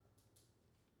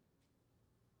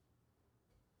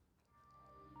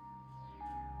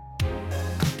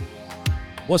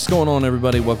What's going on,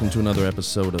 everybody? Welcome to another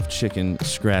episode of Chicken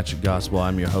Scratch Gospel.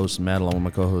 I'm your host, Matt, along with my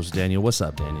co-host, Daniel. What's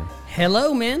up, Daniel?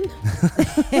 Hello, man.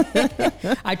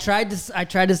 I tried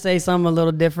to say something a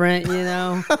little different, you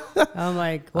know. I'm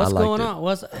like, what's going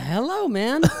on? Hello,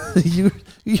 man.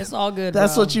 It's all good.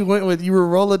 That's bro. what you went with. You were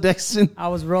Rolodexing. I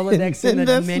was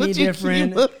Rolodexing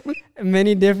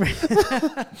many different.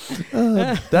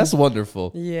 That's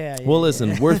wonderful. Yeah. Well,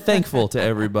 listen, we're thankful to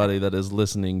everybody that is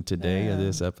listening today to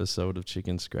this episode of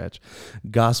Chicken Scratch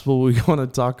Gospel. We're going to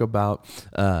talk about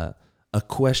a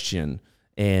question.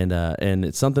 And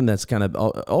it's something that's kind of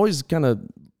always kind of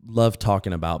love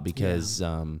talking about because,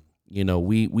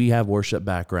 we have worship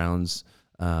backgrounds.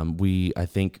 I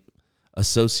think,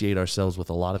 associate ourselves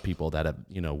with a lot of people that have,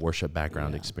 worship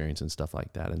background experience and stuff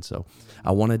like that. And so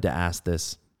I wanted to ask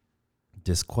this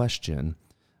question,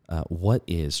 what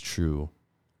is true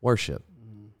worship?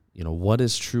 What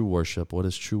is true worship? What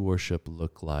does true worship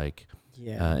look like?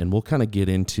 Yeah. And we'll kind of get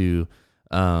into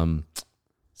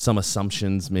some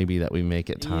assumptions maybe that we make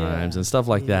at times and stuff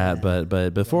like that.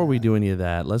 But before we do any of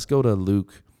that, let's go to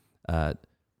Luke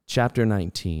chapter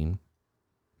 19,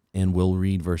 and we'll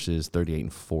read verses 38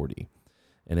 and 40.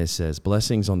 And it says,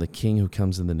 "Blessings on the King who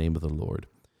comes in the name of the Lord.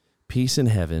 Peace in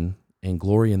heaven and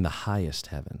glory in the highest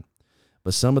heaven."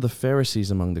 But some of the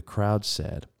Pharisees among the crowd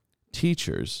said,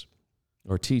 Teacher,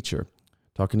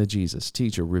 talking to Jesus,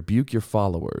 "Teacher, rebuke your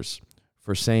followers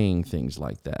for saying things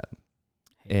like that."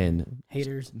 And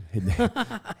haters.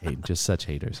 Just such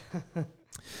haters.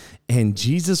 And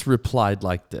Jesus replied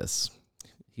like this.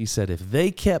 He said, "If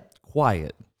they kept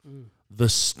quiet, the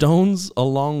stones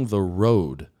along the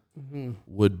road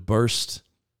would burst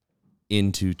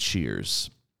into cheers."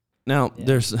 Now,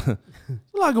 there's a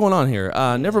lot going on here.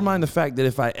 Never mind the fact that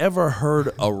if I ever heard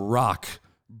a rock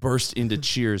burst into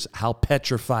cheers, how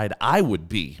petrified I would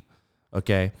be.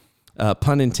 Okay?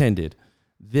 Pun intended.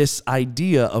 This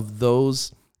idea of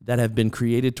those that have been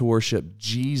created to worship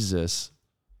Jesus,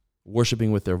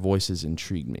 worshiping with their voices,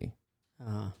 intrigued me.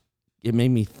 It made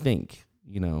me think,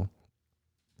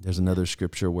 there's another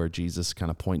scripture where Jesus kind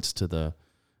of points to the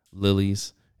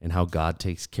lilies and how God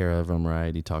takes care of them,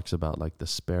 right? He talks about like the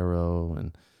sparrow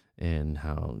and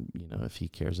how, if he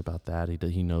cares about that,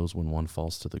 he knows when one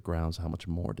falls to the ground, so how much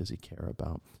more does he care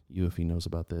about you if he knows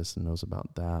about this and knows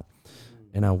about that?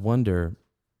 And I wonder,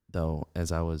 though,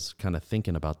 as I was kind of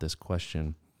thinking about this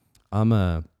question, I'm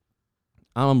a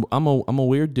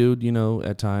weird dude,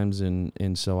 at times,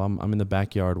 and so I'm in the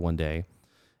backyard one day,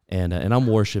 and I'm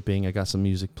worshiping. I got some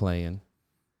music playing,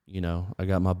 I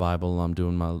got my Bible, I'm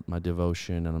doing my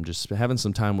devotion, and I'm just having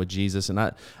some time with Jesus. And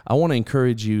I want to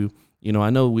encourage you. I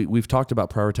know we've talked about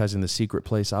prioritizing the secret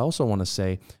place. I also want to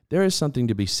say there is something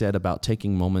to be said about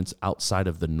taking moments outside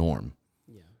of the norm.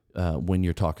 When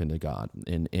you're talking to God.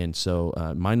 And so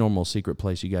my normal secret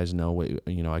place, you guys know,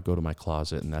 I go to my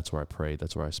closet, and that's where I pray.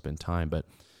 That's where I spend time.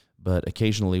 But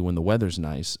occasionally when the weather's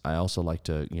nice, I also like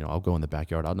to, I'll go in the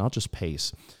backyard and I'll just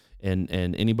pace. And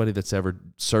anybody that's ever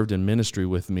served in ministry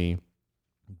with me,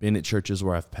 been at churches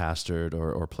where I've pastored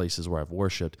or places where I've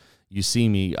worshiped, you see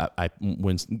me,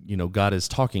 when God is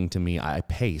talking to me, I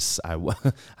pace.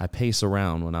 I pace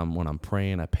around when I'm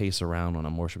praying. I pace around when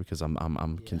I'm worshiping because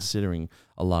I'm considering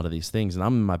a lot of these things. And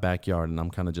I'm in my backyard, and I'm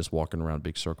kind of just walking around a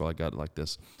big circle. I got like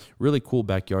this really cool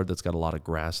backyard that's got a lot of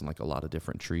grass and like a lot of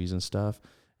different trees and stuff.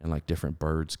 And like different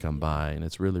birds come by, and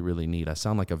it's really, really neat. I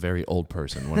sound like a very old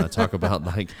person when I talk about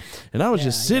and I was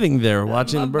just sitting there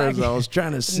watching the birds. I was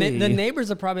trying to see. The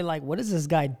neighbors are probably like, what is this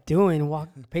guy doing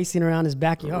pacing around his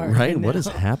backyard? Right? What is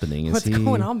happening? What's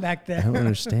going on back there? I don't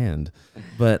understand.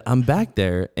 But I'm back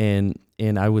there, and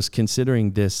I was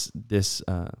considering this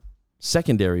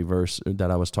secondary verse that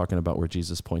I was talking about where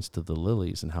Jesus points to the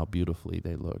lilies and how beautifully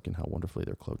they look and how wonderfully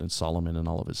they're clothed. And Solomon in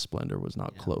all of his splendor was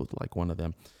not clothed like one of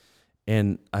them.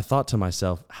 And I thought to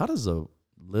myself, how does a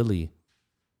lily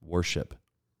worship?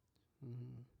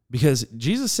 Because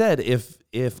Jesus said,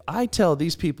 if I tell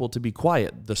these people to be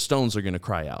quiet, the stones are going to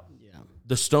cry out. Yeah.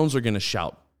 The stones are going to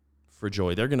shout for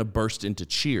joy. They're going to burst into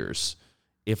cheers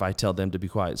if I tell them to be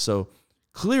quiet. So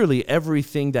clearly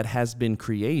everything that has been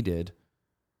created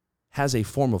has a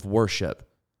form of worship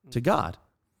to God.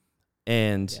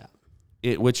 And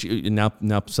now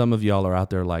some of y'all are out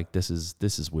there like, this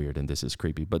is weird and this is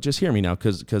creepy, but just hear me now,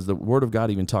 because the Word of God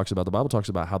even talks about, the Bible talks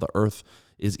about how the earth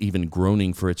is even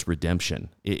groaning for its redemption.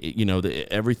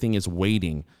 Everything is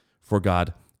waiting for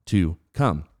God to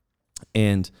come.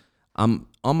 And I'm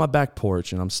on my back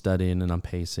porch and I'm studying and I'm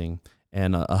pacing,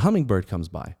 and a hummingbird comes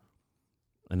by.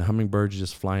 And a hummingbird's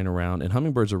just flying around. And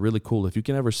hummingbirds are really cool. If you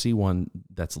can ever see one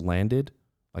that's landed,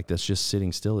 like that's just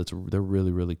sitting still, they're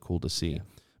really, really cool to see. Yeah.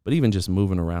 But even just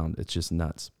moving around, it's just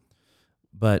nuts.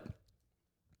 But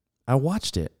I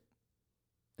watched it,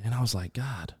 and I was like,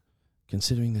 God,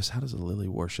 considering this, how does a lily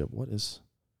worship?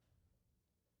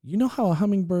 You know how a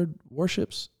hummingbird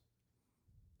worships?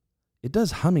 It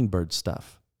does hummingbird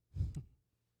stuff.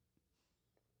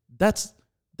 That's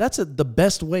the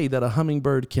best way that a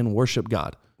hummingbird can worship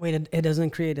God. Wait, it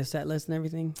doesn't create a set list and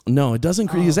everything? No, it doesn't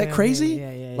create. Is that crazy?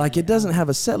 Yeah, like it doesn't have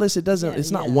a set list. It doesn't. It's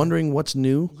not wondering what's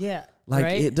new. Yeah. Like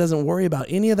right? It doesn't worry about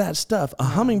any of that stuff. A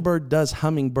hummingbird does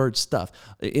hummingbird stuff.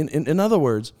 In other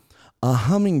words, a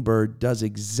hummingbird does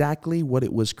exactly what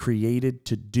it was created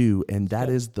to do, and that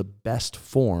is the best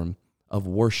form of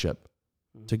worship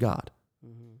to God.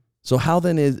 Mm-hmm. So how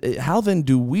then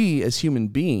do we as human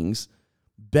beings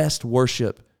best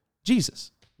worship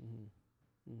Jesus?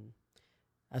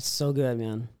 That's so good,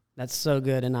 man. That's so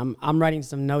good. And I'm writing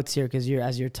some notes here because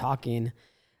as you're talking,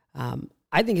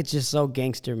 I think it's just so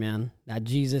gangster, man, that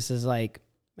Jesus is like,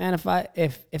 man,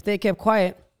 if they kept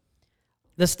quiet,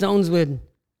 the stones would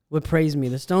praise me.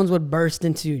 The stones would burst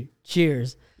into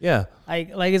cheers. Yeah.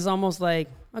 Like it's almost like,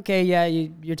 okay, yeah,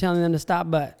 you're telling them to stop,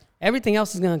 but everything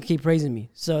else is going to keep praising me.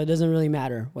 So it doesn't really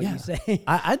matter what you say.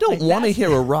 I don't want to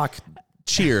hear a rock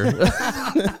cheer.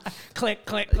 Click,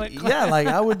 click, click, click. Yeah, like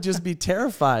I would just be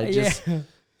terrified.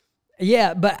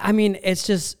 Yeah, but I mean, it's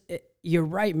just, you're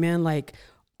right, man. Like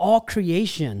all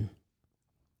creation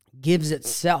gives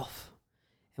itself.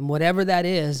 And whatever that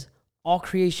is, all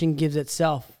creation gives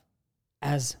itself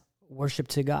as worship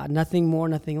to God. Nothing more,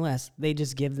 nothing less. They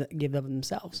just give of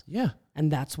themselves. Yeah.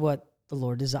 And that's what the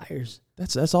Lord desires.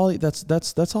 That's all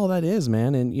that is,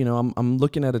 man. And I'm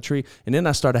looking at a tree, and then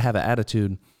I started to have an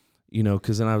attitude,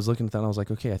 because then I was looking at that and I was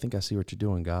like, okay, I think I see what you're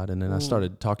doing, God. And then I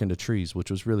started talking to trees,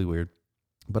 which was really weird.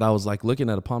 But I was like looking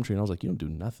at a palm tree and I was like, you don't do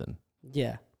nothing.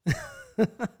 Yeah.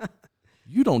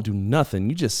 You don't do nothing.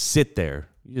 You just sit there.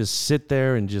 You just sit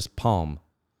there and just palm.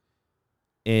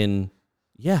 And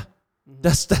yeah,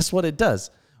 that's what it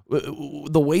does.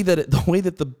 The way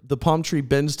that the palm tree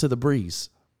bends to the breeze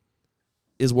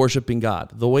is worshiping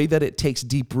God. The way that it takes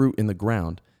deep root in the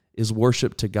ground is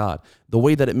worship to God. The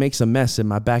way that it makes a mess in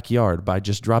my backyard by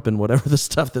just dropping whatever the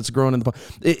stuff that's growing in the palm.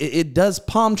 It does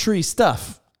palm tree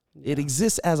stuff. It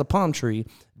exists as a palm tree.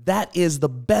 That is the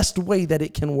best way that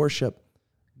it can worship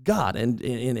God.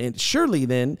 And surely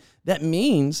then that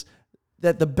means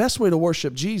that the best way to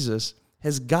worship Jesus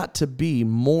has got to be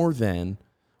more than,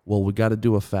 well, we got to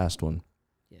do a fast one.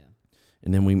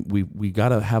 And then we got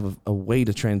to have a way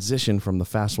to transition from the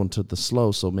fast one to the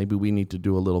slow. So maybe we need to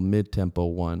do a little mid-tempo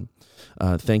one.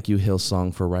 Thank you,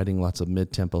 Hillsong, for writing lots of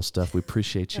mid-tempo stuff. We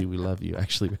appreciate you. We love you.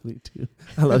 Actually, really do.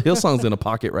 I love Hillsong's in a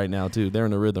pocket right now, too. They're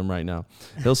in a rhythm right now.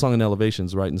 Hillsong and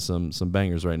Elevation's writing some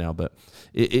bangers right now. But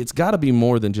it's got to be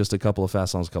more than just a couple of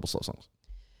fast songs, a couple slow songs.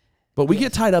 But we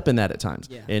get tied up in that at times.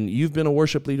 Yeah. And you've been a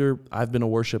worship leader. I've been a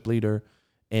worship leader.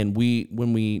 And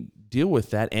when we deal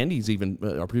with that, Andy's even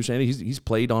our producer Andy, he's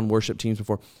played on worship teams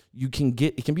before. It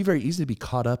can be very easy to be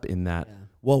caught up in that. Yeah.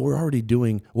 Well, we're already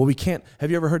doing. Well, we can't. Have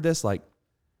you ever heard this? Like,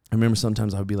 I remember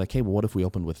sometimes I would be like, hey, well, what if we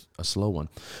opened with a slow one?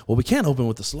 Well, we can't open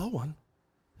with the slow one.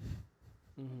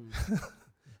 Mm-hmm.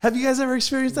 Have you guys ever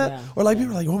experienced that? Yeah. Or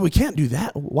people are like, well, we can't do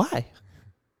that. Why?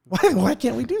 Why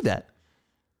can't we do that?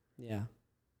 Yeah, I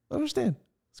don't understand.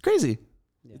 It's crazy.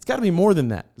 Yeah. It's got to be more than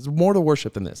that. There's more to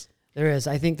worship than this. There is.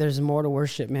 I think there's more to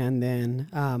worship, man, than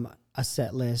a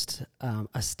set list,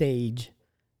 a stage,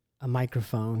 a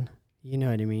microphone. You know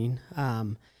what I mean?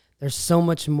 There's so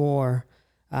much more.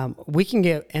 We can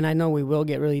get, and I know we will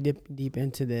get really deep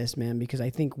into this, man, because I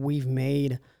think we've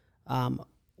made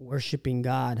worshiping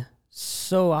God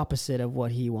so opposite of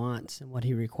what he wants and what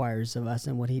he requires of us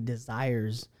and what he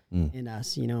desires in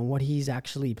us, and what he's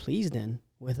actually pleased in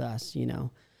with us,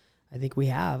 I think we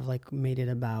have made it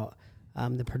about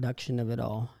the production of it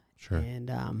all. Sure.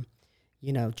 And,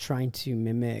 trying to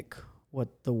mimic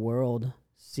what the world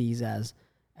sees as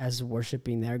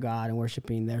worshiping their God and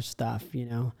worshiping their stuff,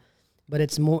 but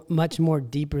it's much more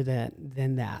deeper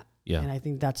than that. Yeah. And I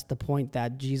think that's the point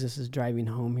that Jesus is driving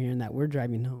home here and that we're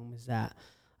driving home is that,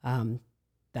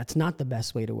 that's not the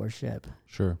best way to worship.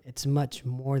 Sure. It's much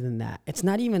more than that. It's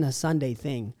not even a Sunday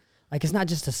thing. It's not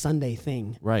just a Sunday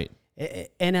thing. Right.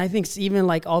 And I think even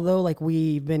although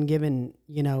we've been given,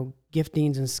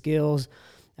 giftings and skills,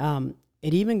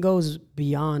 it even goes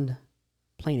beyond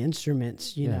playing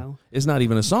instruments, you know. It's not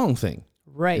even a song thing.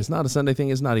 Right. It's not a Sunday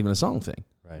thing. It's not even a song thing.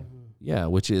 Right. Mm-hmm. Yeah.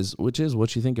 Which is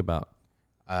what you think about.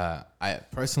 I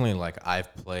personally,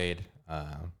 I've played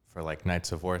for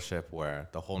nights of worship where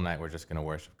the whole night we're just going to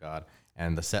worship God.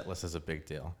 And the set list is a big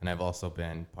deal. And I've also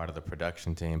been part of the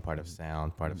production team, part of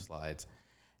sound, part of slides.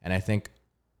 And I think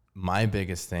my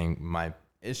biggest thing, my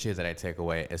issue that I take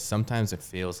away is sometimes it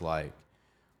feels like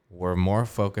we're more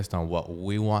focused on what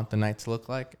we want the night to look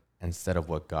like instead of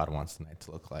what God wants the night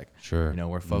to look like. Sure. You know,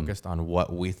 we're focused on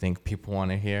what we think people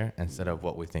want to hear instead of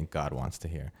what we think God wants to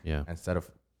hear. Yeah. Instead of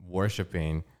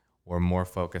worshiping, we're more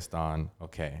focused on,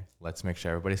 okay, let's make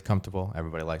sure everybody's comfortable,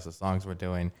 everybody likes the songs we're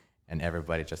doing, and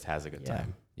everybody just has a good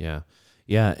time. Yeah.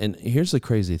 Yeah. And here's the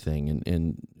crazy thing.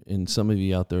 And some of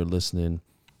you out there listening,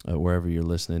 wherever you're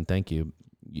listening, thank you.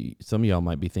 Some of y'all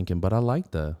might be thinking, but I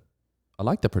like the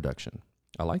production.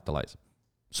 I like the lights.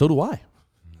 So do I.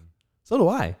 So do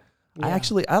I. Yeah.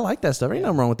 I like that stuff. Ain't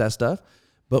nothing wrong with that stuff.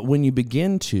 But when you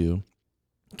begin to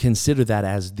consider that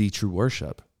as the true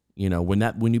worship, you know,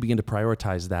 when you begin to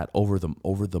prioritize that over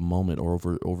the moment or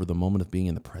over the moment of being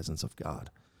in the presence of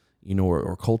God, you know,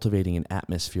 or cultivating an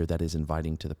atmosphere that is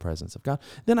inviting to the presence of God,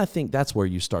 then I think that's where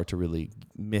you start to really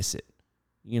miss it.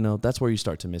 You know, that's where you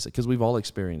start to miss it, because we've all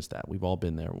experienced that. We've all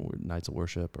been there, nights of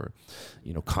worship or,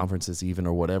 you know, conferences even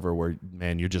or whatever, where,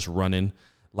 man, you're just running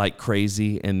like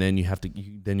crazy, and then you have to,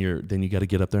 then you got to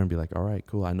get up there and be like, all right,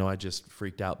 cool. I know I just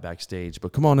freaked out backstage,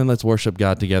 but come on and let's worship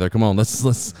God together. Come on, let's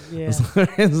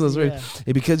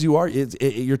because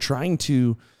you're trying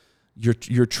to,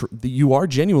 you are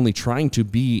genuinely trying to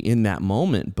be in that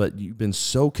moment, but you've been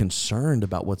so concerned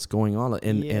about what's going on,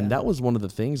 and that was one of the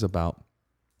things about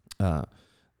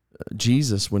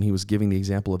Jesus when he was giving the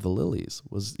example of the lilies.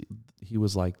 He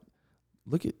was like,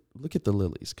 look at the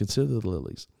lilies, consider the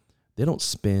lilies. They don't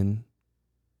spin,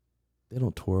 they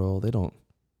don't twirl, they don't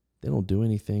do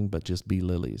anything but just be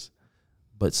lilies.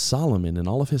 But Solomon, in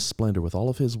all of his splendor, with all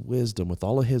of his wisdom, with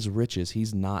all of his riches,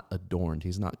 he's not adorned,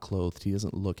 he's not clothed, he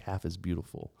doesn't look half as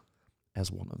beautiful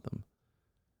as one of them.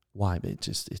 Why? It's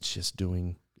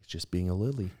just being a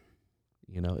lily.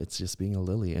 You know, it's just being a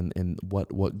lily, and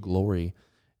what glory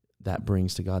that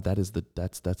brings to God. That's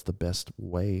the best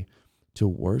way to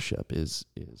worship is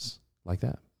like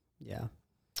that. Yeah.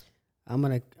 I'm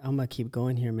gonna keep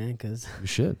going here, man, because you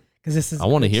should. Because this is I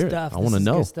want to hear stuff. it. I want to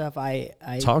know good stuff. I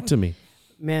talk to me,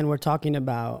 man. We're talking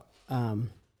about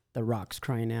the rocks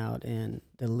crying out and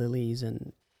the lilies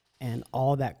and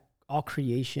all that. All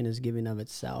creation is giving of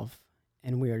itself,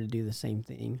 and we are to do the same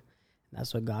thing.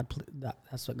 That's what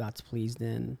God's pleased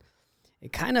in.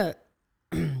 It kind of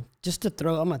just to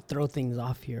throw. I'm gonna throw things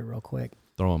off here real quick.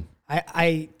 Throw them.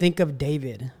 I think of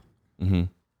David. Mm-hmm.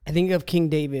 I think of King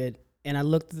David. And I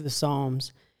looked through the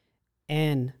Psalms,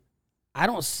 and I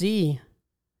don't see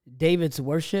David's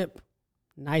worship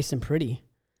nice and pretty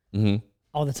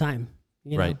all the time.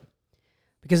 You know?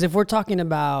 Because if we're talking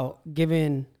about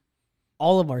giving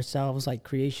all of ourselves like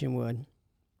creation would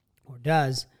or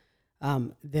does,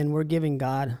 then we're giving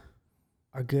God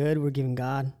our good, we're giving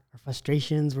God our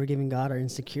frustrations, we're giving God our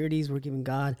insecurities, we're giving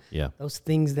God those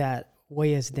things that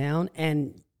weigh us down.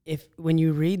 And when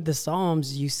you read the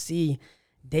Psalms, you see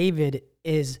David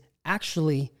is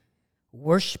actually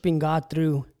worshiping God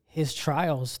through his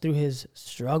trials, through his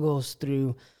struggles,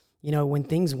 through, you know, when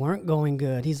things weren't going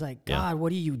good. He's like, God,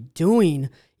 what are you doing?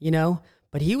 You know,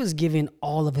 but he was giving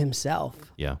all of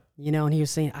himself. Yeah. You know, and he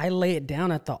was saying, I lay it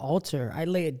down at the altar. I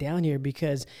lay it down here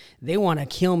because they want to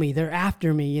kill me. They're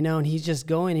after me, you know, and he's just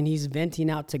going and he's venting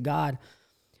out to God.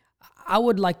 I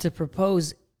would like to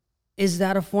propose, is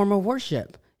that a form of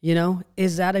worship? You know,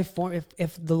 is that a form?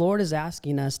 If the Lord is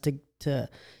asking us to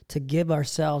give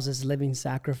ourselves as living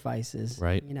sacrifices,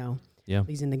 right? You know,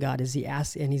 pleasing to God, he's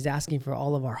asking for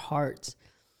all of our hearts.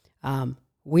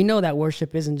 We know that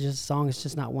worship isn't just a song; it's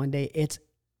just not one day. It's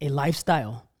a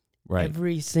lifestyle, right?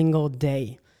 Every single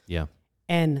day,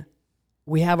 And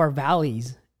we have our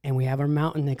valleys and we have our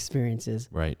mountain experiences,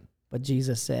 right? But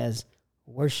Jesus says,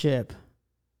 "Worship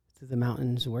through the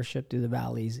mountains, worship through the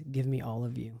valleys. Give me all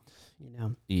of you." You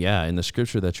know? Yeah, and the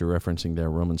scripture that you're referencing there,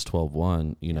 Romans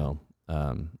 12:1, you know,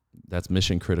 that's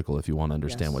mission critical if you want to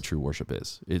understand what true worship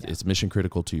is. It's mission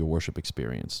critical to your worship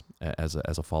experience as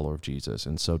a follower of Jesus.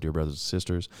 And so, dear brothers and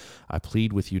sisters, I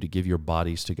plead with you to give your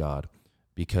bodies to God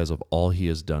because of all he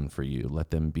has done for you. Let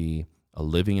them be a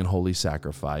living and holy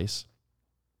sacrifice,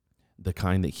 the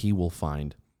kind that he will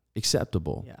find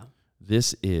acceptable. Yeah.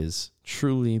 This is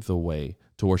truly the way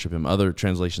to worship him. Other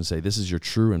translations say this is your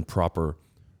true and proper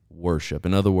worship.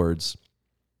 In other words,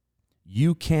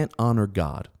 you can't honor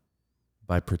God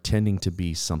by pretending to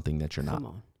be something that you're not. Come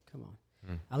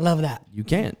on. I love that. You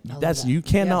can't. You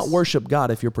cannot worship God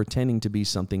if you're pretending to be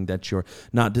something that you're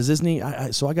not. Does this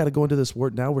mean so I got to go into this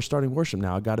word now? We're starting worship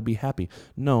now. I got to be happy.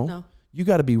 No. you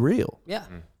got to be real. Yeah.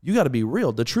 You got to be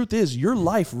real. The truth is, your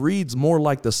life reads more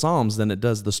like the Psalms than it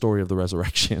does the story of the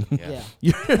resurrection. Yeah.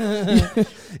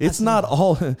 It's not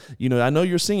all, I know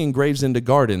you're singing graves into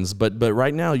gardens, but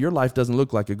right now your life doesn't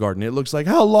look like a garden. It looks like,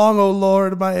 how long, oh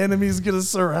Lord, my enemy's going to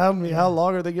surround me? How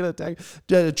long are they going to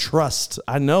attack? Trust.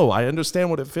 I know. I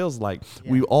understand what it feels like.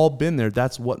 Yeah. We've all been there.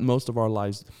 That's what most of our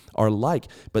lives are like.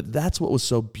 But that's what was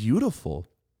so beautiful.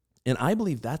 And I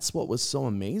believe that's what was so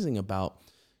amazing about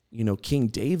King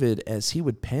David, as he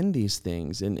would pen these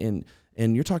things. And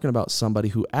you're talking about somebody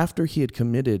who, after he had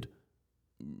committed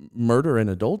murder and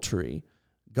adultery,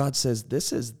 God says,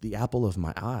 this is the apple of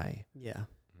my eye. Yeah.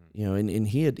 And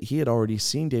he had already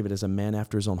seen David as a man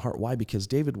after his own heart. Why? Because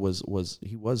David was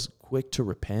quick to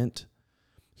repent.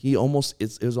 It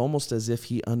was almost as if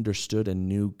he understood and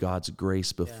knew God's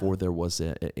grace before there was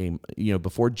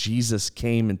before Jesus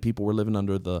came and people were living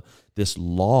under this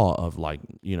law of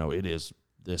it is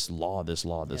this law.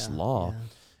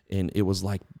 Yeah. And it was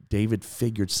like David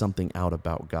figured something out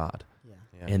about God. Yeah.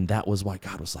 And that was why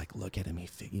God was like, look at him.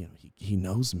 He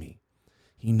knows me.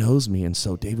 He knows me. And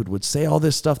so David would say all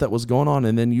this stuff that was going on.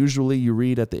 And then usually you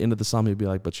read at the end of the Psalm, he'd be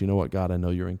like, but you know what, God, I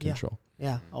know you're in control.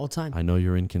 Yeah. All the time. I know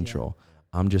you're in control. Yeah.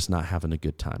 I'm just not having a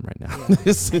good time right now.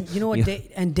 Yeah. And you know what?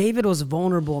 And David was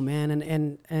vulnerable, man.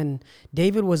 And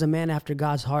David was a man after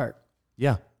God's heart.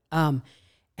 Yeah. And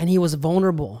he was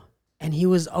vulnerable. And he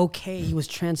was okay. He was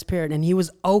transparent. And he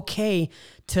was okay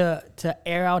to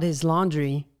air out his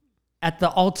laundry at the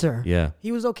altar. Yeah.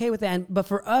 He was okay with that. But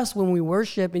for us, when we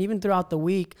worship, and even throughout the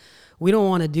week, we don't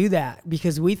want to do that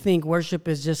because we think worship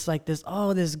is just like this,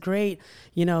 this great,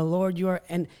 Lord, you are,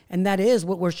 and that is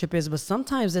what worship is. But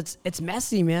sometimes it's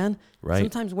messy, man. Right.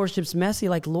 Sometimes worship's messy.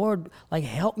 Like, Lord,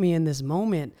 help me in this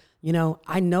moment.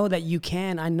 I know that you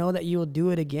can. I know that you will do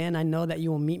it again. I know that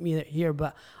you will meet me here,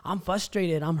 but I'm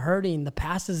frustrated. I'm hurting. The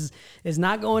past is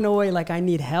not going away. Like, I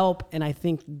need help. And I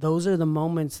think those are the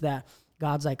moments that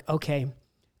God's like, okay,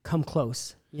 come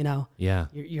close, Yeah.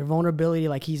 Your vulnerability,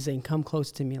 like he's saying, come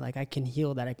close to me. Like, I can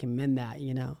heal that. I can mend that,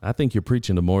 I think you're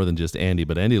preaching to more than just Andy,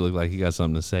 but Andy looked like he got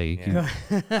something to say. Yeah.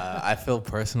 I feel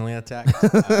personally attacked.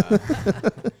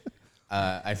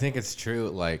 I think it's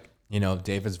true.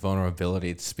 David's vulnerability,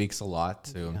 it speaks a lot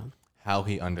to how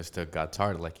he understood God's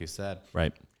heart, like you said.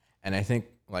 Right. And I think,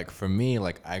 for me,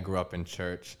 I grew up in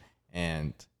church,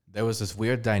 and there was this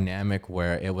weird dynamic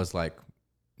where it was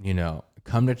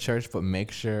come to church, but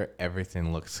make sure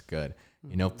everything looks good.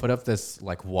 Put up this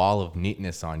wall of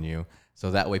neatness on you, so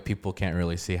that way people can't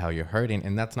really see how you're hurting.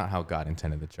 And that's not how God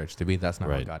intended the church to be. That's not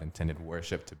how God intended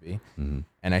worship to be. Mm-hmm.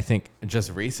 And I think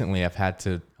just recently I've had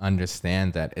to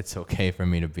understand that it's okay for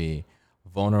me to be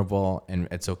vulnerable, and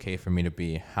it's okay for me to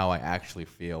be how I actually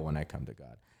feel when I come to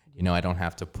God. I don't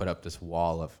have to put up this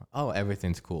wall of,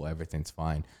 everything's cool, everything's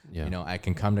fine. Yeah. I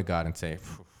can come to God and say,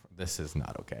 this is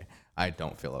not okay. I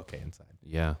don't feel okay inside.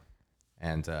 Yeah.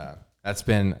 And that's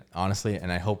been, honestly,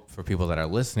 and I hope for people that are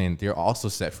listening, you're also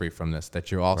set free from this,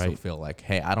 that you also feel like,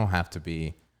 hey, I don't have to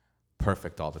be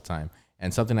perfect all the time.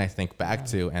 And something I think back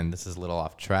to, and this is a little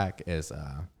off track, is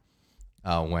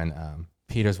when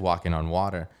Peter's walking on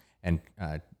water, and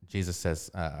Jesus says,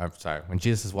 when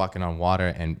Jesus is walking on water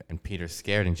and Peter's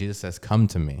scared, and Jesus says, come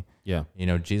to me. Yeah.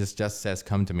 Jesus just says,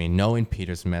 come to me, knowing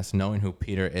Peter's mess, knowing who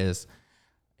Peter is.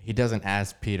 He doesn't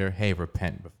ask Peter, hey,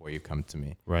 repent before you come to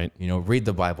me. Right. Read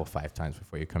the Bible 5 times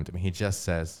before you come to me. He just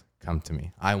says, come to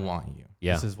me. I want you.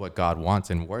 Yeah. This is what God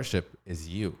wants. And worship is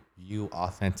you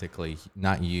authentically,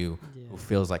 not you who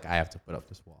feels like I have to put up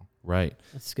this wall. Right.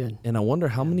 That's good. And I wonder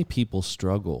how many people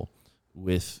struggle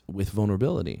with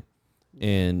vulnerability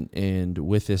and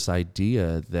with this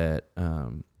idea that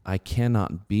I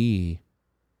cannot be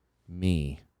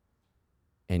me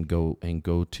and go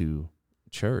to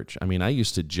church. I mean, I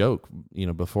used to joke,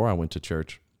 before I went to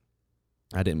church,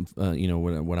 I didn't,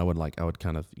 when I would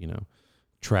kind of,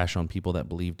 trash on people that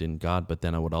believed in God, but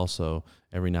then I would also,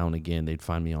 every now and again, they'd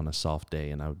find me on a soft day,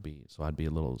 and I'd be a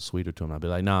little sweeter to them. I'd be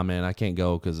like, nah, man, I can't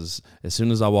go, because as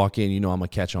soon as I walk in, I'm gonna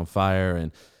catch on fire,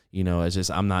 and it's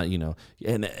just, I'm not,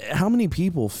 and how many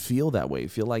people feel that way,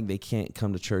 feel like they can't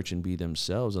come to church and be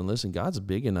themselves? And listen, God's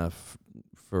big enough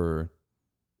for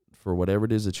whatever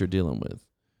it is that you're dealing with.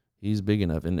 He's big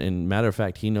enough. And matter of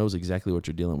fact, he knows exactly what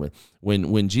you're dealing with.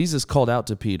 When Jesus called out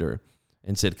to Peter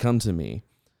and said, come to me,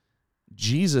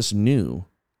 Jesus knew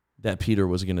that Peter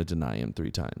was going to deny him 3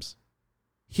 times.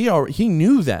 He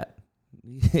knew that.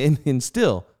 And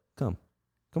still, come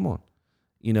on.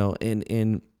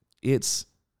 And it's,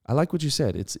 I like what you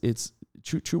said. It's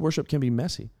true worship can be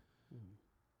messy.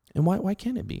 And why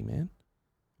can't it be, man?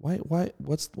 Why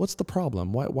what's the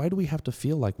problem? Why do we have to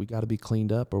feel like we got to be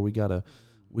cleaned up, or we got to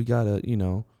we gotta,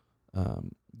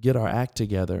 get our act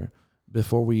together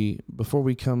before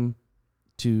we come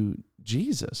to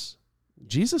Jesus.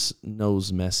 Jesus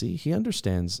knows messy. He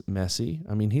understands messy.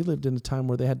 I mean, he lived in a time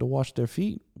where they had to wash their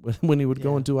feet when he would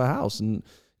go into a house. And,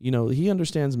 he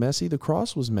understands messy. The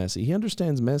cross was messy. He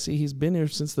understands messy. He's been here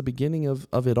since the beginning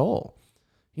of it all.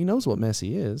 He knows what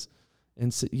messy is.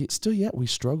 And so, still yet we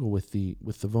struggle with the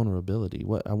vulnerability.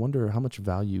 I wonder how much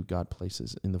value God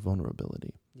places in the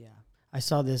vulnerability. Yeah. I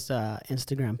saw this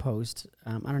Instagram post.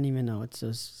 I don't even know. It's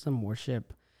some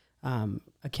worship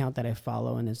account that I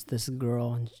follow, and it's this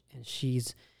girl, and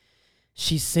she's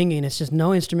singing. It's just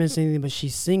no instruments, anything, but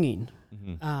she's singing.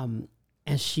 Mm-hmm.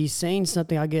 And she's saying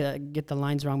something. I'll get the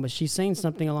lines wrong, but she's saying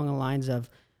something along the lines of,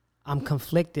 "I'm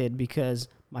conflicted because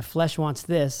my flesh wants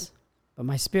this, but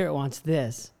my spirit wants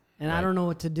this, and right. I don't know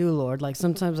what to do, Lord. Like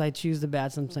sometimes I choose the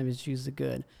bad, sometimes I choose the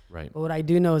good. Right. But what I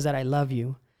do know is that I love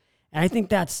you." And I think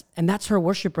that's her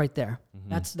worship right there. Mm-hmm.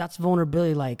 That's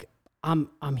vulnerability. Like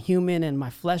I'm human and my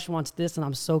flesh wants this and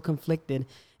I'm so conflicted.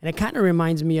 And it kind of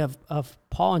reminds me of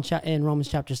Paul in Romans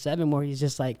chapter 7, where he's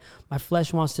just like, my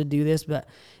flesh wants to do this, but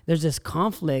there's this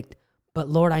conflict. But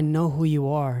Lord, I know who you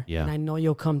are. Yeah. And I know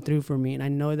you'll come through for me. And I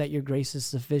know that your grace is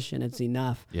sufficient. It's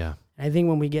enough. Yeah. And I think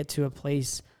when we get to a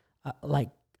place like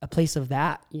a place of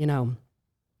that,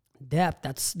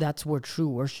 depth, that's where true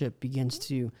worship begins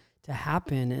to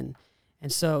happen.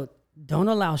 And so don't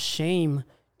allow shame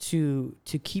to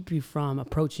keep you from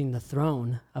approaching the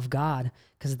throne of God,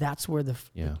 because that's where the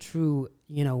true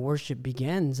worship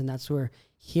begins, and that's where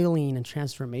healing and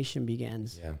transformation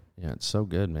begins. Yeah, it's so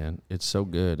good, man. It's so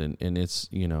good. And it's,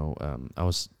 I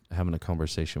was having a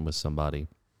conversation with somebody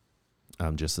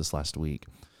just this last week,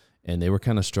 and they were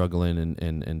kind of struggling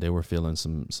and they were feeling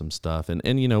some stuff. And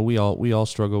we all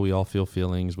struggle. We all feel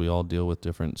feelings. We all deal with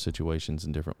different situations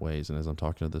in different ways. And as I'm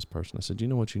talking to this person, I said, you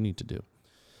know what you need to do?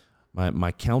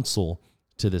 My counsel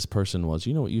to this person was,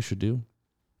 you know what you should do?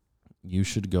 You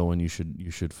should go and you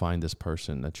should find this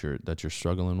person that you're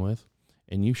struggling with,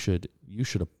 and you should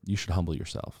humble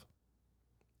yourself,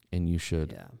 and you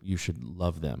should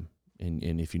love them.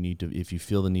 And if you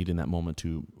feel the need in that moment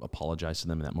to apologize to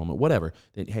them in that moment, whatever,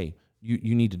 then hey,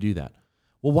 you need to do that.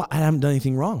 Well, I haven't done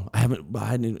anything wrong.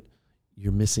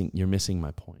 You're missing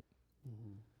my point.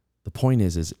 Mm-hmm. The point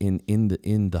is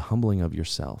in the humbling of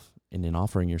yourself and in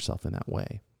offering yourself in that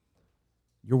way,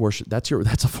 your worship, that's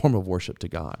a form of worship to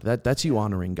God. That's you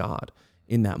honoring God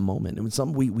in that moment.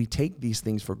 And we take these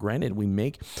things for granted. We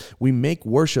make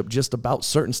worship just about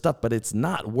certain stuff, but it's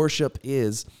not. Worship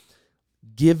is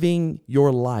giving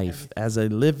your life as a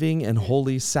living and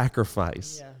holy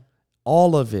sacrifice. Yeah.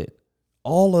 All of it.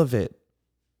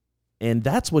 And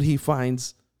that's what he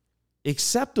finds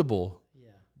acceptable.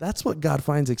 Yeah. That's what God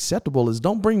finds acceptable is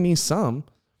don't bring me some.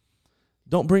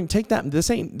 Take that. This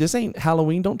ain't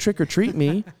Halloween. Don't trick or treat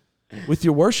me with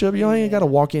your worship. You ain't got to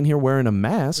walk in here wearing a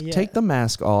mask. Yeah. Take the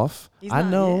mask off. I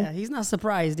know. Yeah, he's not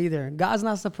surprised either. God's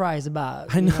not surprised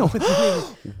about. I know.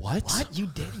 What? What you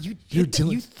did?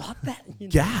 You thought that?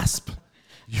 Gasp!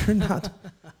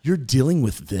 You're dealing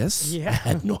with this? Yeah. I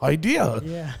had no idea.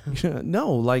 Yeah.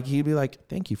 No, like he'd be like,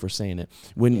 thank you for saying it.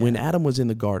 When Adam was in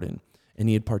the garden and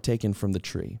he had partaken from the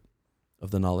tree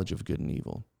of the knowledge of good and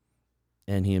evil,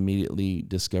 and he immediately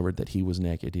discovered that he was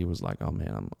naked, he was like, oh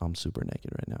man, I'm super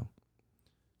naked right now.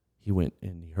 He went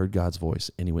and he heard God's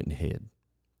voice and he went and hid,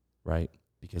 right?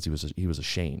 Because he was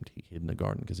ashamed. He hid in the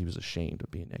garden because he was ashamed of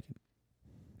being naked.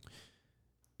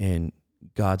 And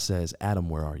God says, Adam,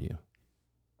 where are you?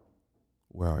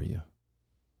 Where are you?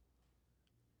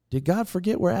 Did God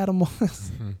forget where Adam was?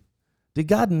 Mm-hmm. Did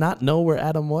God not know where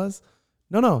Adam was?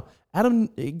 No.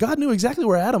 God knew exactly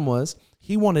where Adam was.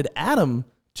 He wanted Adam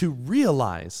to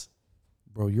realize,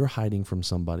 bro, you're hiding from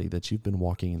somebody that you've been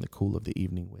walking in the cool of the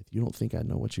evening with. You don't think I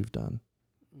know what you've done?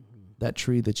 Mm-hmm. That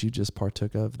tree that you just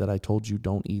partook of, that I told you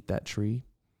don't eat that tree.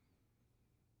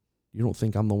 You don't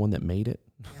think I'm the one that made it?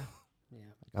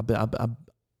 Yeah.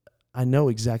 I know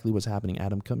exactly what's happening.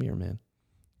 Adam, come here, man.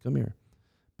 Come here.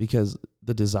 Because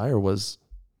the desire was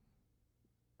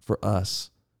for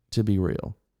us to be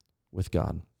real with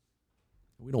God.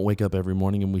 We don't wake up every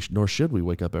morning, and nor should we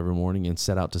wake up every morning and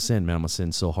set out to sin. Man, I'm going to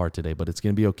sin so hard today, but it's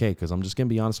going to be okay because I'm just going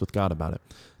to be honest with God about it.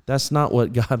 That's not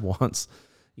what God wants.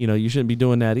 You shouldn't be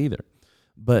doing that either.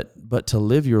 But to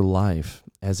live your life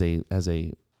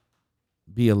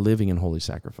be a living and holy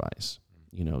sacrifice,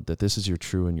 that this is your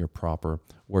true and your proper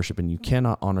worship, and you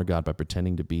cannot honor God by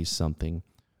pretending to be something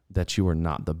that you are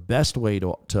not. The best way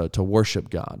to worship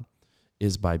God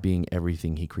is by being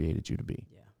everything he created you to be.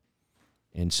 Yeah.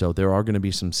 And so there are going to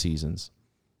be some seasons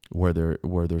where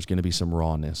there's going to be some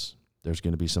rawness. There's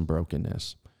going to be some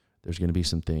brokenness. There's going to be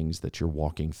some things that you're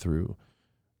walking through.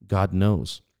 God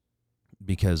knows,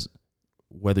 because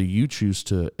whether you choose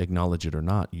to acknowledge it or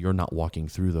not, you're not walking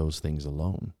through those things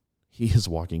alone. He is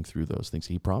walking through those things.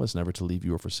 He promised never to leave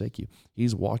you or forsake you.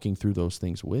 He's walking through those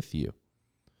things with you.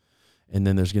 And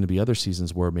then there's going to be other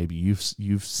seasons where maybe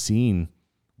you've seen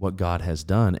what God has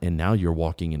done, and now you're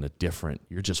walking in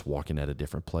you're just walking at a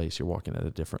different place. You're walking at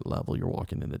a different level. You're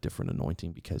walking in a different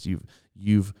anointing because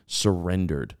you've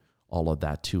surrendered all of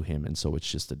that to him. And so it's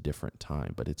just a different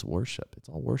time, but it's worship. It's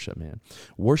all worship, man.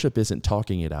 Worship isn't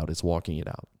talking it out. It's walking it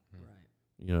out. Right.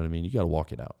 You know what I mean? You got to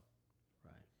walk it out.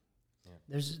 Right.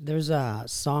 Yeah. There's a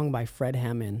song by Fred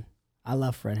Hammond. I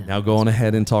love Fred Hammond. Now go on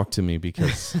ahead and talk to me,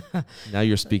 because now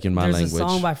you're speaking my language. There's a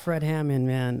song by Fred Hammond,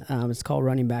 man. It's called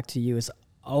Running Back to You. It's an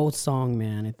old song,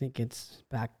 man. I think it's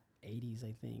back 80s,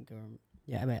 I think. Or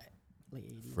yeah, late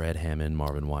 80s. Fred Hammond,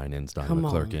 Marvin Winans, Donnie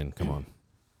McClurkin. Come on.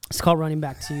 It's called Running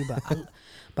Back to You,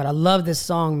 but I love this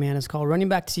song, man. It's called Running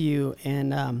Back to You,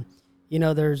 and you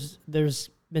know, there's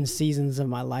been seasons of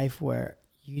my life where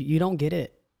you don't get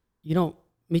it, you don't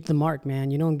meet the mark,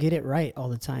 man. You don't get it right all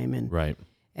the time, and right.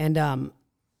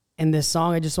 And this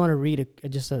song, I just want to read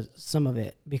some of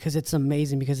it, because it's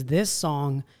amazing. Because this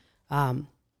song,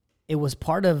 it was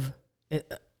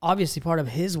obviously part of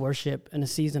his worship in a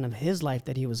season of his life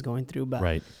that he was going through, but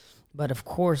right. But of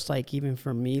course, like, even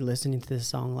for me listening to this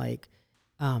song, like,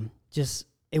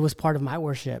 it was part of my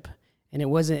worship, and it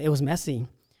was messy.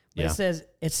 But yeah.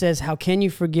 it says, how can you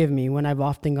forgive me when I've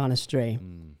often gone astray?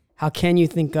 How can you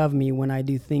think of me when I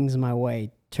do things my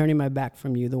way? Turning my back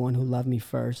from you, the one who loved me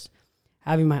first.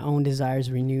 Having my own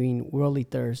desires, renewing worldly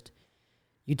thirst.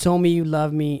 You told me you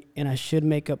love me, and I should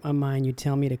make up my mind. You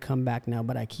tell me to come back now,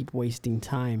 but I keep wasting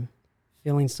time.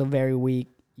 Feeling so very weak,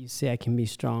 you say I can be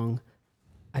strong.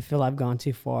 I feel I've gone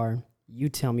too far. You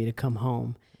tell me to come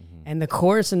home. Mm-hmm. And the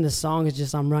chorus in the song is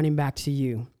just, I'm running back to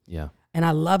you. Yeah. And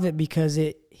I love it because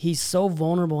he's so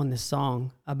vulnerable in the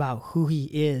song about who he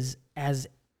is as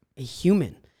a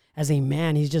human, as a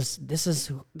man. He's just, this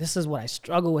is what I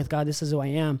struggle with, God. This is who I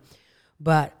am.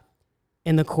 But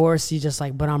in the chorus, he's just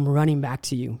like, but I'm running back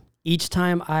to you. Each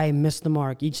time I miss the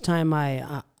mark, each time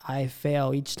I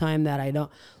fail, each time that I don't,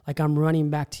 like, I'm running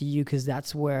back to you, because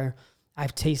that's where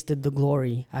I've tasted the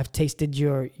glory. I've tasted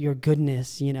your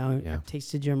goodness, you know. Yeah. I've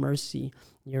tasted your mercy,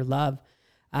 your love.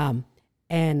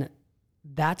 And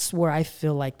that's where I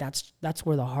feel like that's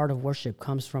where the heart of worship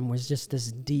comes from, was just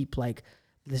this deep,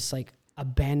 this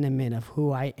abandonment of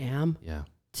who I am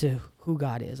to who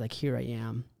God is. Like, here I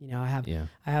am. You know,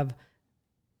 I have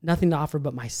nothing to offer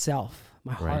but myself,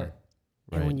 my heart.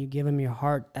 And when you give him your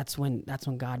heart, that's when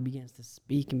God begins to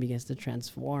speak and begins to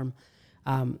transform.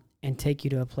 And take you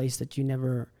to a place that you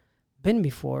never been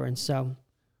before. And so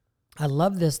I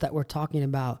love this, that we're talking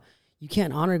about. You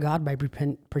can't honor God by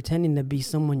pretending to be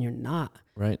someone you're not.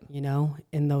 Right. You know,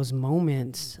 in those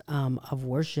moments of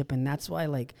worship. And that's why,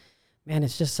 like, man,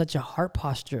 it's just such a heart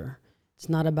posture. It's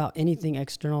not about anything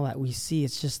external that we see.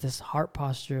 It's just this heart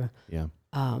posture. Yeah.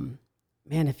 Man,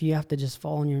 if you have to just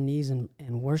fall on your knees and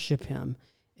worship him,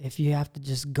 if you have to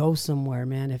just go somewhere,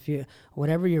 man,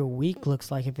 whatever your week looks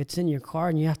like, if it's in your car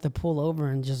and you have to pull over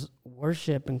and just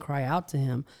worship and cry out to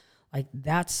him, like,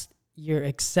 that's your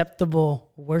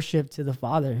acceptable worship to the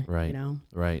Father. Right. You know?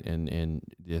 Right. And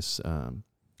this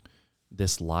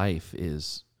life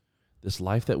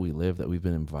that we live, that we've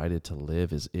been invited to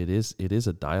live, it is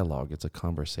a dialogue. It's a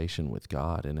conversation with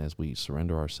God. And as we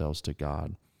surrender ourselves to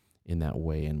God in that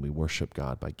way, and we worship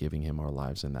God by giving him our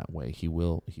lives in that way, he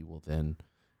will then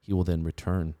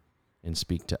return and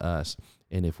speak to us.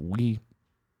 And if we've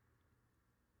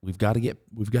got to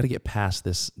get past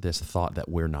this thought that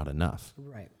we're not enough,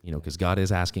 right? You know, because God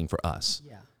is asking for us.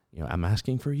 Yeah. You know, I'm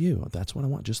asking for you. That's what I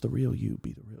want. Just the real you.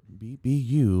 Be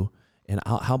you. And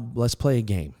let's play a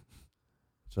game.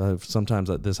 So sometimes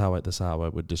this is how I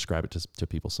would describe it to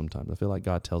people. Sometimes I feel like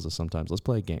God tells us sometimes, let's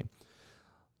play a game.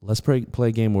 Let's play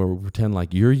a game where we pretend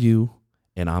like you're you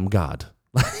and I'm God.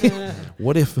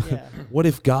 What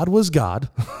if God was God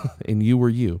and you were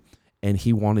you, and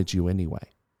he wanted you anyway,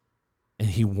 and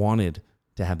he wanted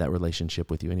to have that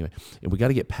relationship with you anyway? And we got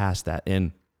to get past that.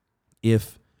 And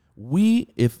if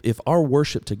our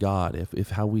worship to God,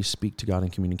 if how we speak to God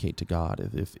and communicate to God,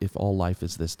 if all life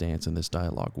is this dance and this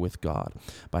dialogue with God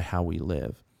by how we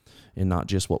live, and not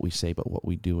just what we say, but what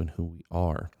we do and who we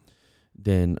are,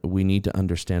 then we need to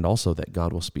understand also that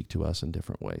God will speak to us in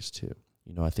different ways too.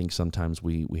 You know, I think sometimes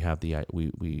we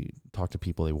talk to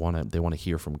people, they want to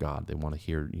hear from God. They want to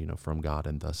hear, you know, from God,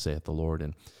 and thus saith the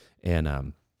Lord.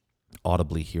 And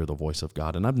audibly hear the voice of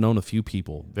God. And I've known a few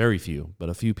people, very few, but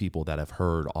a few people that have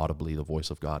heard audibly the voice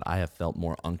of God. I have felt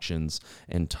more unctions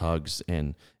and tugs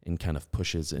and kind of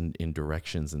pushes in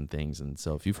directions and things. And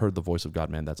so if you've heard the voice of God,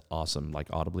 man, that's awesome. Like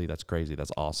audibly, that's crazy.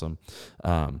 That's awesome.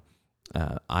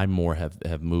 I more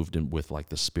have moved in with like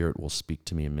the Spirit will speak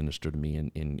to me and minister to me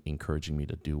in encouraging me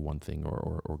to do one thing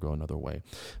or go another way.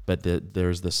 But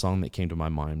there's the song that came to my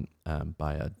mind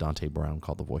by Dante Brown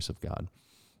called "The Voice of God,"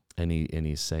 and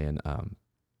he's saying,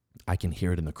 I can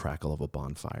hear it in the crackle of a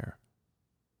bonfire,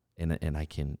 and I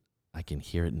can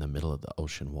hear it in the middle of the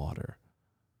ocean water.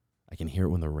 I can hear it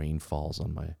when the rain falls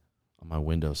on my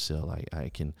windowsill. I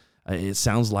can. It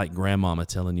sounds like grandmama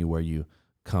telling you where you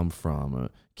come from, or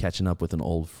catching up with an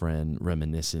old friend,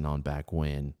 reminiscing on back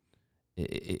when.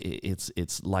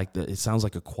 It's like it sounds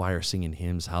like a choir singing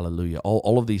hymns, hallelujah,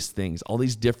 all of these things, all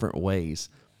these different ways,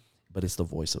 but it's the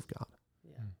voice of God.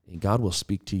 Yeah. And God will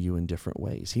speak to you in different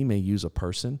ways. He may use a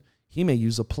person, he may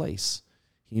use a place,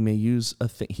 he may use a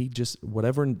thing. He just,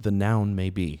 whatever the noun may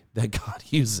be that God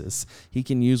uses, he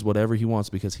can use whatever he wants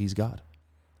because he's God.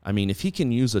 I mean, if he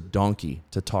can use a donkey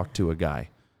to talk to a guy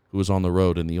who was on the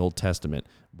road in the Old Testament,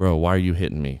 bro, why are you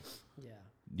hitting me?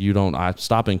 Yeah. I'm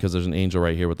stopping because there's an angel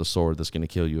right here with a sword that's going to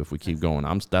kill you if we keep going.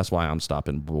 That's why I'm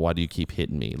stopping. But why do you keep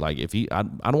hitting me? Like I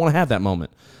don't want to have that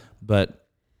moment. But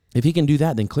if he can do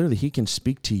that, then clearly he can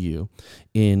speak to you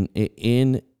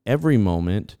in every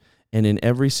moment and in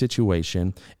every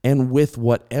situation and with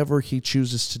whatever he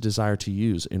chooses to desire to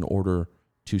use in order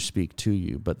to speak to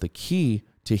you. But the key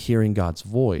to hearing God's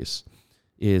voice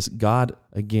is God,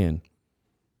 again,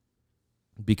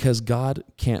 because God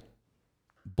can't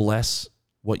bless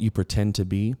what you pretend to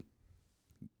be.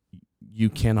 You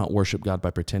cannot worship God by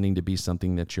pretending to be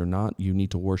something that you're not. You need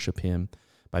to worship him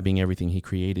by being everything he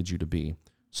created you to be.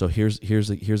 So here's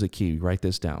a key. Write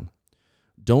this down.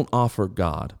 Don't offer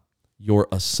God your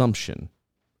assumption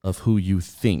of who you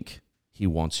think he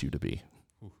wants you to be.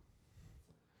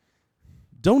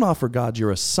 Don't offer God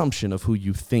your assumption of who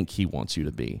you think he wants you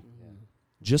to be.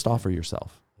 Just offer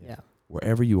yourself. Yeah.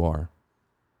 Wherever you are,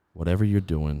 whatever you're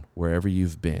doing, wherever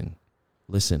you've been.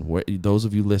 Listen, those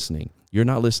of you listening, you're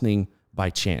not listening by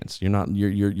chance.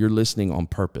 You're listening on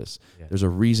purpose. Yeah. There's a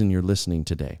reason you're listening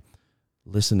today.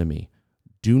 Listen to me.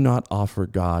 Do not offer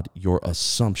God your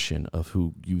assumption of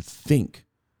who you think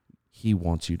he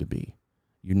wants you to be.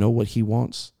 You know what he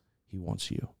wants? He wants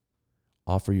you.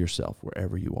 Offer yourself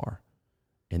wherever you are.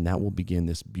 And that will begin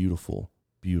this beautiful,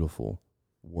 beautiful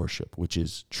worship, which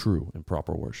is true and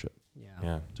proper worship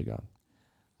to God.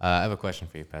 I have a question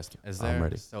for you, Pastor. I'm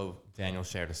ready. So Daniel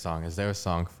shared a song. Is there a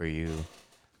song for you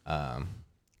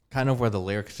kind of where the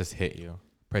lyrics just hit you,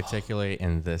 particularly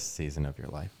in this season of your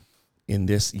life?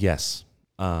 Yes.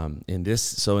 In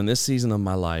this season of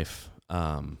my life,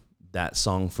 that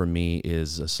song for me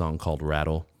is a song called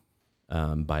Rattle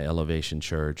by Elevation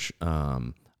Church.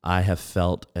 I have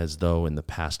felt as though in the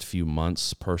past few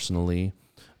months personally,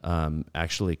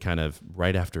 actually kind of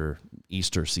right after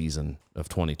Easter season of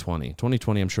 2020.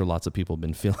 2020, I'm sure lots of people have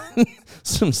been feeling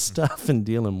some stuff and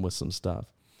dealing with some stuff.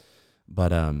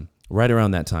 But right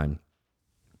around that time,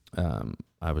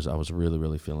 I was really,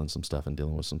 really feeling some stuff and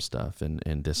dealing with some stuff.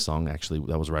 And this song actually,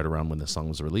 that was right around when this song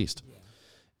was released. Yeah.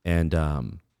 And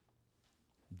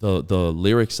the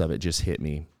lyrics of it just hit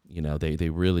me. You know, they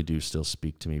really do still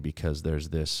speak to me because there's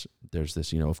this,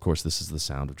 you know, of course, this is the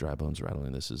sound of dry bones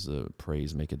rattling. This is the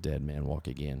praise, make a dead man walk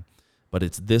again. But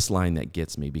it's this line that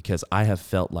gets me because I have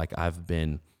felt like I've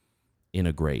been in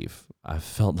a grave. I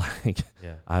felt like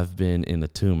I've been in a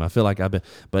tomb. I feel like I've been,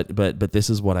 but this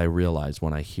is what I realized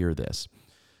when I hear this.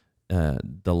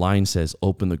 The line says,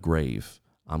 open the grave.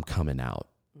 I'm coming out.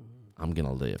 I'm going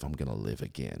to live. I'm going to live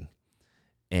again.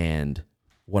 And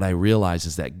what I realize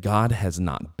is that God has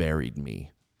not buried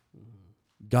me.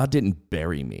 God didn't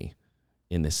bury me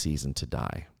in this season to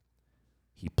die.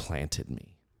 He planted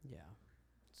me. Yeah,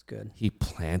 it's good. He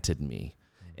planted me.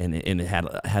 And it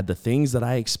had the things that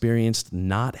I experienced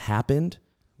not happened,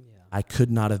 I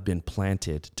could not have been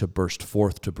planted to burst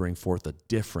forth, to bring forth a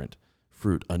different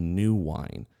fruit, a new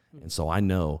wine. And so I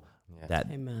know that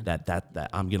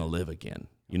I'm going to live again.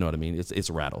 You know what I mean? It's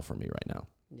rattle for me right now.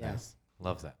 Yeah. Nice.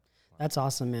 Love that. That's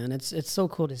awesome, man. It's so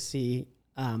cool to see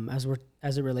as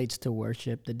it relates to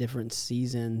worship, the different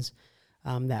seasons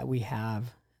that we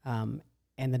have and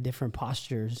the different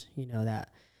postures, you know, that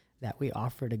we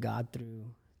offer to God through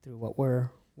what we're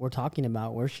we're talking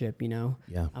about worship, you know.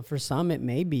 Yeah. For some, it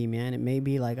may be, man. It may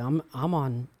be like I'm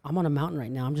on a mountain right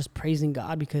now. I'm just praising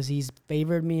God because He's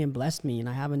favored me and blessed me, and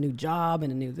I have a new job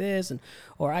and a new this,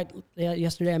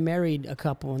 yesterday I married a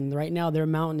couple, and right now their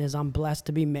mountain is I'm blessed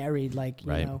to be married. Like,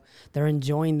 you know, they're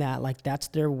enjoying that. Like, that's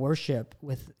their worship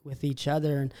with each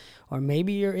other, or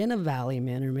maybe you're in a valley,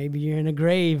 man, or maybe you're in a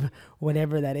grave,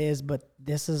 whatever that is. But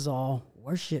this is all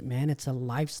worship, man. It's a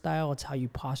lifestyle. It's how you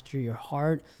posture your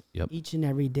heart each and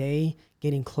every day,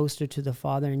 getting closer to the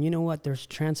Father. And you know what? There's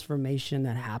transformation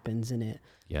that happens in it.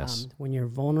 Yes. When you're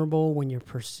vulnerable, when you're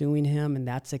pursuing Him, and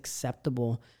that's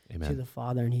acceptable to the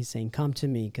Father. And He's saying, come to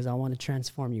me because I want to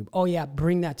transform you. Oh yeah,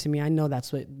 bring that to me. I know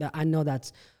that's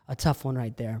a tough one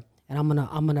right there. And I'm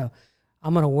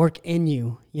going to work in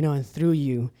you, you know, and through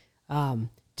you,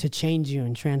 to change you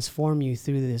and transform you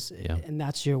through this. And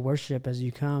that's your worship as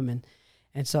you come.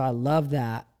 And so I love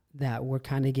that we're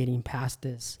kind of getting past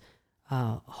this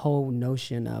whole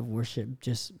notion of worship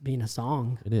just being a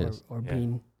song or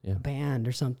being a band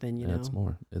or something, you know.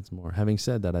 It's more. Having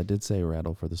said that, I did say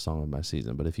Rattle for the song of my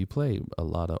season, but if you play a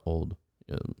lot of old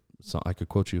I could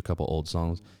quote you a couple old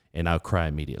songs and I'll cry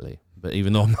immediately. But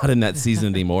even though I'm not in that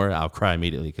season anymore, I'll cry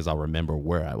immediately because I'll remember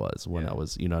where I was when I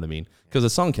was, you know what I mean? Because a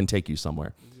song can take you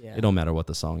somewhere. Yeah. It don't matter what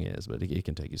the song is, but it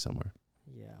can take you somewhere.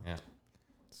 Yeah.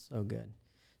 So good.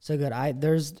 So good.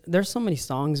 There's so many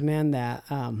songs, man, that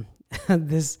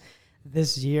this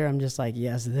year I'm just like,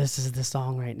 yes, this is the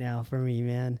song right now for me,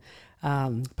 man.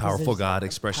 Powerful God,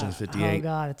 Expression 58. Oh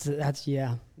God,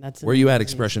 that's where you at,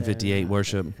 Expression 58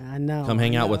 worship? I know. Come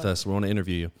hang out with us. We want to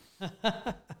interview you.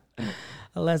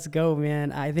 Let's go,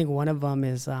 man. I think one of them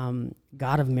is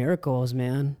God of Miracles,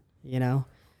 man. You know,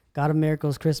 God of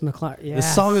Miracles, Chris McClure. Yeah.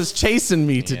 This song is chasing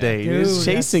me today. Dude, it's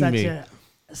chasing me. I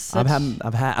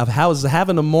was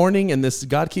having a morning, and this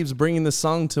God keeps bringing this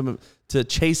song to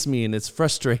chase me, and it's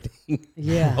frustrating.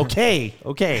 Yeah. Okay.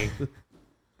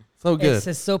 So good.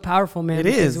 It's so powerful, man. It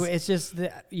is. It's just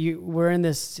we're in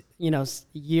this, you know,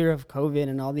 year of COVID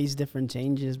and all these different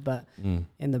changes, but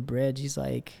in the bridge, He's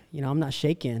like, you know, I'm not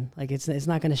shaking. Like it's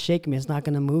not going to shake me. It's not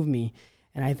going to move me.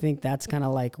 And I think that's kind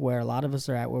of like where a lot of us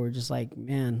are at, where we're just like,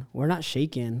 man, we're not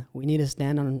shaking. We need to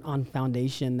stand on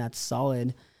foundation that's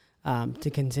solid, to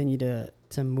continue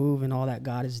to move in all that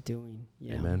God is doing.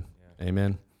 Amen. Yeah.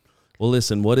 Amen. Well,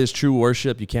 listen, what is true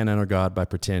worship? You can't honor God by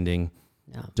pretending.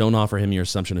 No. Don't offer Him your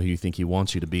assumption of who you think He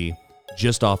wants you to be.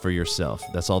 Just offer yourself.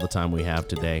 That's all the time we have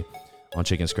today on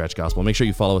Chicken Scratch Gospel. Make sure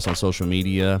you follow us on social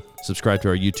media. Subscribe to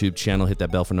our YouTube channel. Hit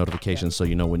that bell for notifications so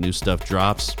you know when new stuff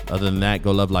drops. Other than that,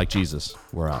 go love like Jesus.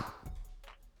 We're out.